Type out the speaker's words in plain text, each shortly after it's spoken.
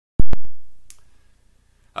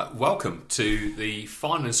Welcome to the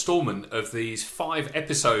final instalment of these 5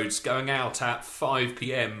 episodes going out at 5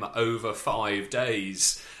 p.m. over 5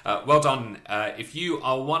 days. Well done if you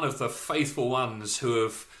are one of the faithful ones who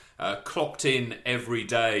have clocked in every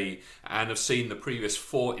day and have seen the previous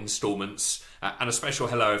 4 instalments. And a special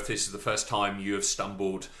hello if this is the first time you have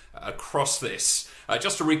stumbled across this.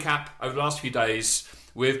 Just to recap, over the last few days,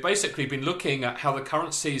 we've basically been looking at how the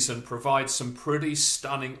current season provides some pretty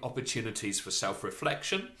stunning opportunities for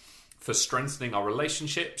self-reflection, for strengthening our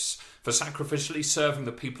relationships, for sacrificially serving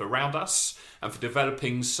the people around us, and for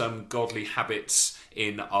developing some godly habits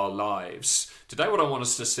in our lives. Today, what I want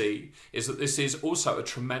us to see is that this is also a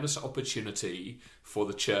tremendous opportunity for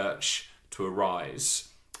the church to arise.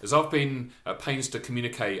 As I've been at pains to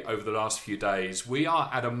communicate over the last few days, we are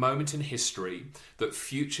at a moment in history that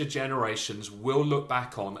future generations will look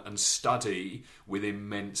back on and study with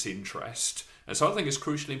immense interest. And so I think it's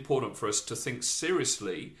crucially important for us to think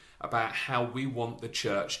seriously about how we want the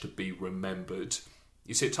church to be remembered.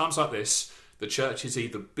 You see, at times like this, the church is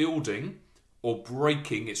either building or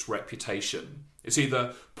breaking its reputation. It's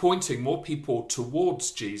either pointing more people towards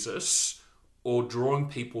Jesus or drawing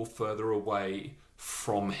people further away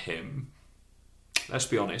from him. Let's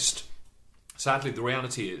be honest. Sadly, the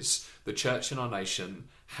reality is the church in our nation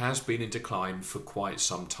has been in decline for quite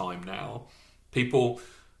some time now. People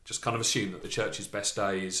just kind of assume that the church's best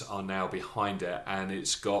days are now behind it and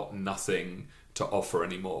it's got nothing to offer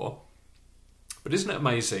anymore. But isn't it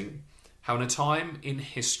amazing how in a time in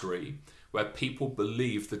history where people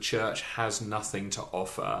believe the church has nothing to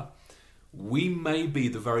offer, we may be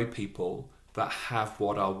the very people that have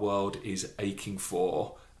what our world is aching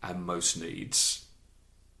for and most needs.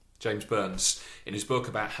 James Burns, in his book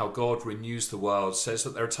about how God renews the world, says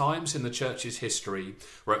that there are times in the church's history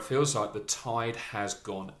where it feels like the tide has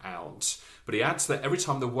gone out. But he adds that every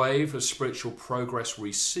time the wave of spiritual progress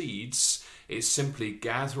recedes, it's simply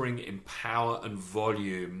gathering in power and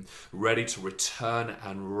volume, ready to return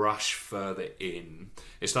and rush further in.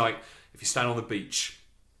 It's like if you stand on the beach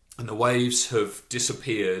and the waves have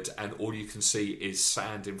disappeared and all you can see is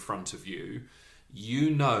sand in front of you, you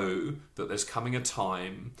know that there's coming a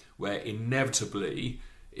time where inevitably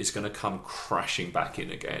it's going to come crashing back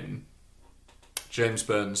in again. James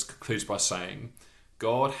Burns concludes by saying,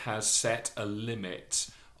 God has set a limit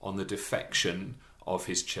on the defection of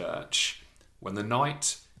his church. When the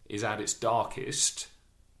night is at its darkest,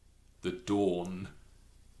 the dawn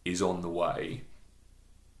is on the way.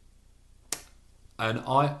 And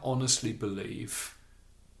I honestly believe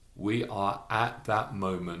we are at that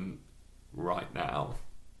moment right now.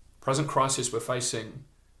 Present crisis we're facing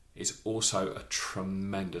is also a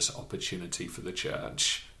tremendous opportunity for the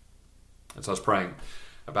church. As I was praying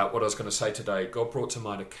about what I was going to say today, God brought to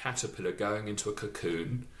mind a caterpillar going into a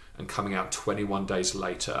cocoon and coming out 21 days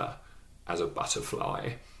later as a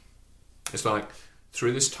butterfly. It's like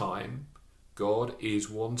through this time, God is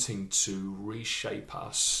wanting to reshape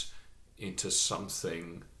us into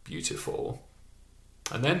something beautiful.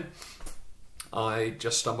 And then I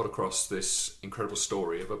just stumbled across this incredible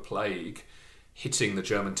story of a plague hitting the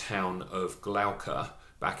German town of Glauca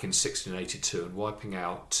back in 1682 and wiping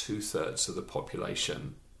out 2/3 of the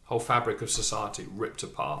population. Whole fabric of society ripped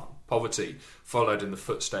apart. Poverty followed in the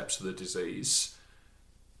footsteps of the disease.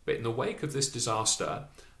 But in the wake of this disaster,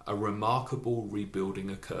 a remarkable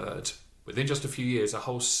rebuilding occurred. Within just a few years, a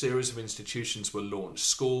whole series of institutions were launched.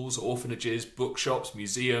 Schools, orphanages, bookshops,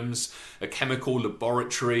 museums, a chemical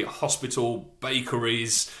laboratory, a hospital,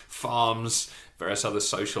 bakeries, farms, various other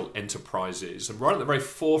social enterprises. And right at the very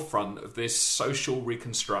forefront of this social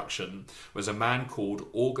reconstruction was a man called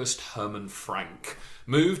August Hermann Frank.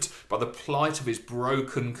 Moved by the plight of his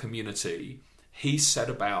broken community, he set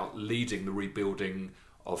about leading the rebuilding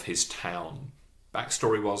of his town.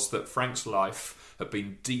 Backstory was that Frank's life had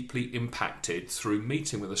been deeply impacted through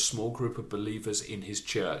meeting with a small group of believers in his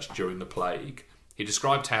church during the plague. He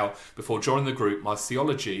described how, before joining the group, my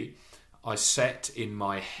theology I set in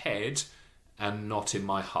my head and not in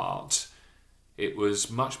my heart. It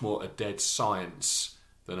was much more a dead science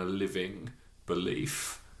than a living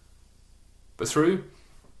belief. But through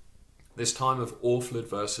this time of awful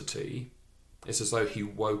adversity, it's as though he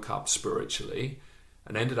woke up spiritually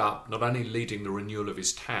and ended up not only leading the renewal of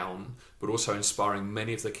his town, but also inspiring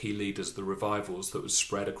many of the key leaders of the revivals that would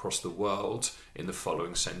spread across the world in the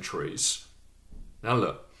following centuries. Now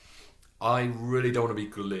look, I really don't want to be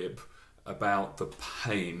glib about the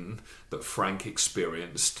pain that Frank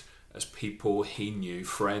experienced as people he knew,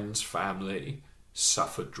 friends, family,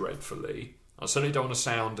 suffered dreadfully. I certainly don't want to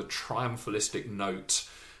sound a triumphalistic note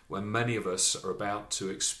when many of us are about to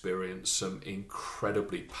experience some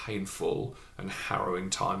incredibly painful and harrowing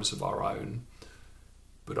times of our own.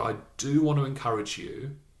 But I do want to encourage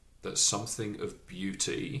you that something of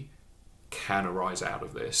beauty can arise out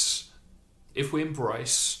of this. If we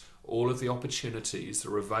embrace all of the opportunities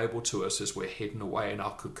that are available to us as we're hidden away in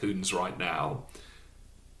our cocoons right now,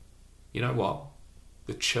 you know what?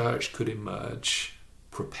 The church could emerge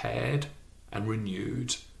prepared and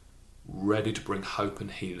renewed, ready to bring hope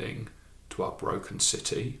and healing to our broken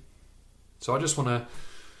city. So I just want to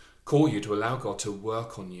call you to allow God to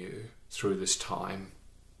work on you through this time.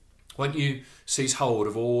 Won't you seize hold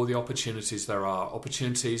of all the opportunities there are,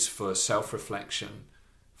 opportunities for self-reflection,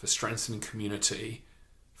 for strengthening community,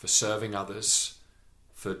 for serving others,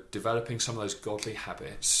 for developing some of those godly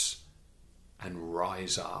habits, and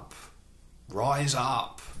rise up. Rise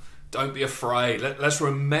up. Don't be afraid. Let's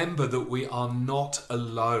remember that we are not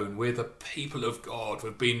alone. We're the people of God.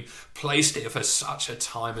 We've been placed here for such a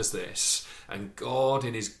time as this. And God,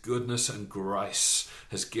 in his goodness and grace,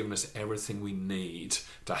 has given us everything we need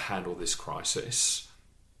to handle this crisis.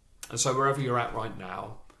 And so wherever you're at right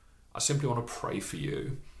now, I simply want to pray for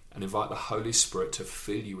you and invite the Holy Spirit to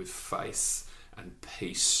fill you with faith and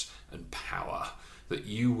peace and power, that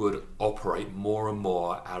you would operate more and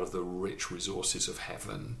more out of the rich resources of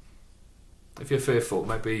heaven. If you're fearful,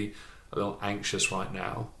 maybe a little anxious right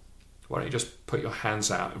now, why don't you just put your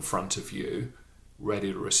hands out in front of you,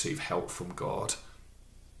 ready to receive help from God?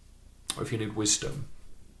 Or if you need wisdom,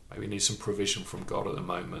 maybe you need some provision from God at the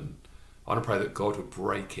moment, I want to pray that God would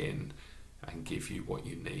break in and give you what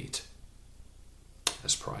you need.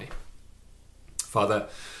 Let's pray. Father,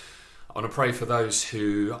 I want to pray for those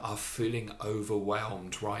who are feeling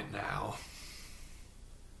overwhelmed right now.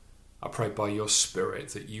 I pray by your Spirit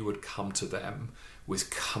that you would come to them with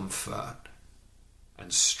comfort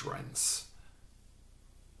and strength.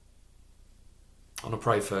 I want to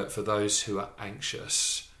pray for those who are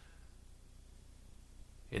anxious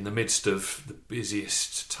in the midst of the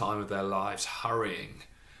busiest time of their lives, hurrying.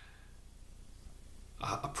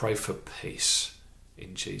 I pray for peace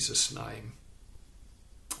in Jesus' name.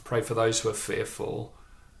 I pray for those who are fearful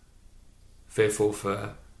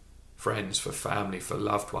for friends, for family, for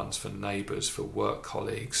loved ones, for neighbours, for work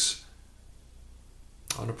colleagues.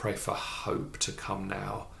 I want to pray for hope to come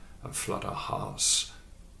now and flood our hearts.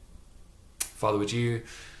 Father, would you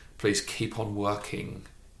please keep on working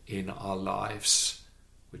in our lives?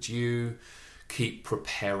 Would you keep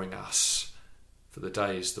preparing us for the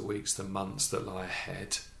days, the weeks, the months that lie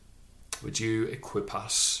ahead? Would you equip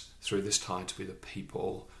us through this time to be the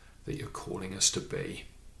people that you're calling us to be?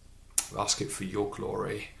 We ask it for your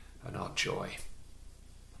glory and our joy.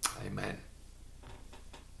 Amen.